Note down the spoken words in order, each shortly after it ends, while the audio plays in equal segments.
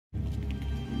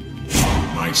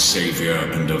My savior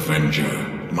and avenger,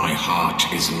 my heart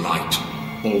is light,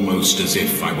 almost as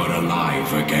if I were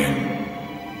alive again.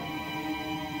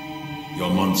 Your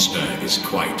monster is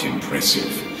quite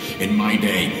impressive. In my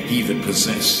day, he that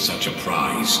possessed such a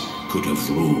prize could have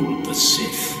ruled the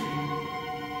Sith.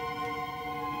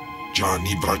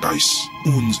 Jani Bragais,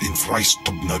 uns in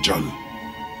Freistobnajal.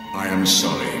 I am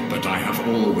sorry, but I have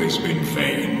always been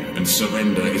vain, and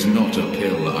surrender is not a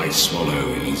pill I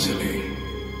swallow easily.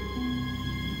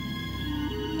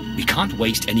 We can't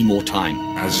waste any more time.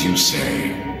 As you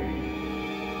say.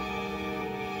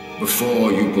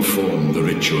 Before you perform the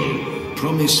ritual,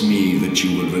 promise me that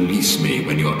you will release me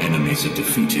when your enemies are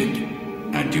defeated,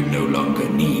 and you no longer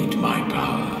need my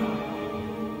power.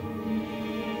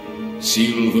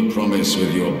 Seal the promise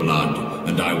with your blood,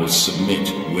 and I will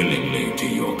submit willingly to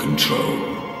your control.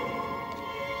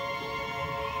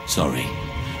 Sorry,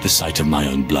 the sight of my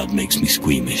own blood makes me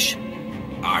squeamish.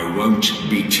 I won't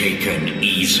be taken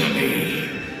easily.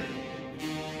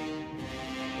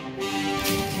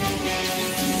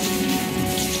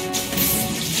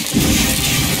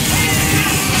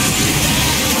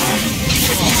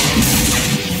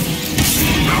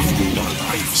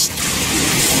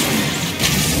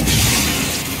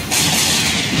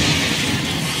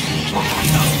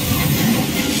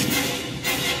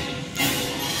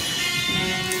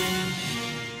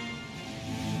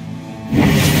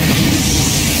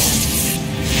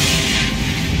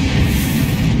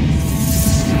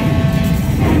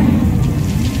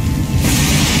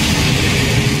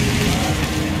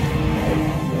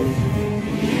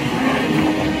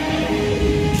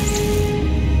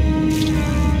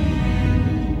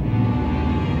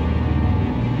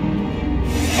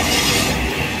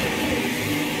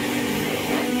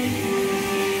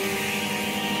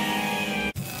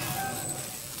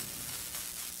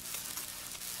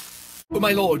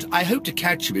 My lord, I hoped to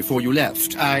catch you before you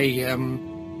left. I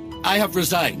have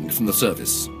resigned from the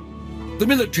service. The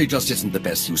military just isn't the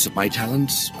best use of my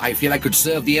talents. I feel I could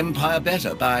serve the Empire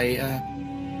better by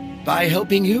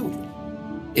helping you,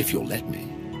 if you'll let me.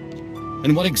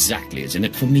 And what exactly is in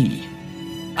it for me?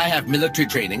 I have military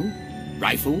training,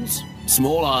 rifles,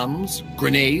 small arms,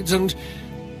 grenades, and,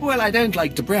 well, I don't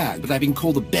like to brag, but I've been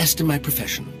called the best in my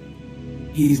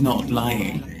profession. He's not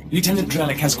lying. Lieutenant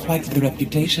Drellick has quite the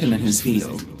reputation in his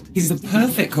field. He's the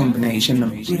perfect combination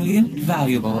of brilliant,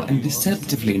 valuable, and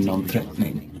deceptively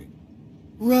non-threatening.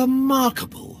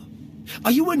 Remarkable.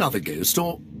 Are you another ghost,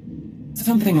 or...?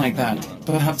 Something like that.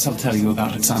 Perhaps I'll tell you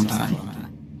about it sometime.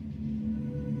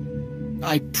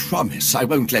 I promise I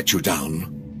won't let you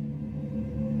down.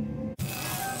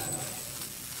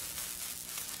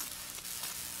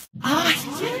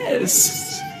 Ah,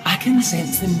 yes! I can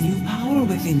sense the new power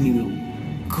within you.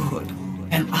 Good.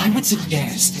 And I would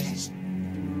suggest...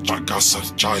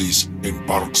 Jagasar Chais in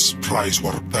Parks Prize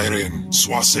Wartaren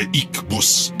Swase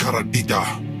Ikbus Karadida.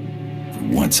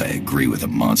 For once I agree with a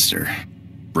monster.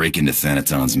 Break into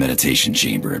Thanaton's meditation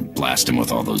chamber and blast him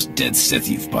with all those dead Sith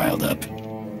you've piled up.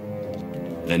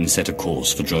 Then set a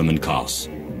course for German Kars.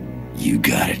 You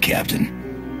got it,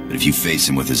 Captain. But if you face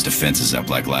him with his defenses up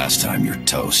like last time, you're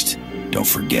toast. Don't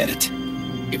forget it.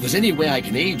 If there's any way I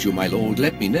can aid you, my lord,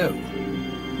 let me know.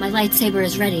 My lightsaber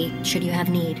is ready, should you have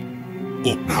need.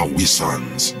 Up now, we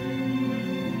sons.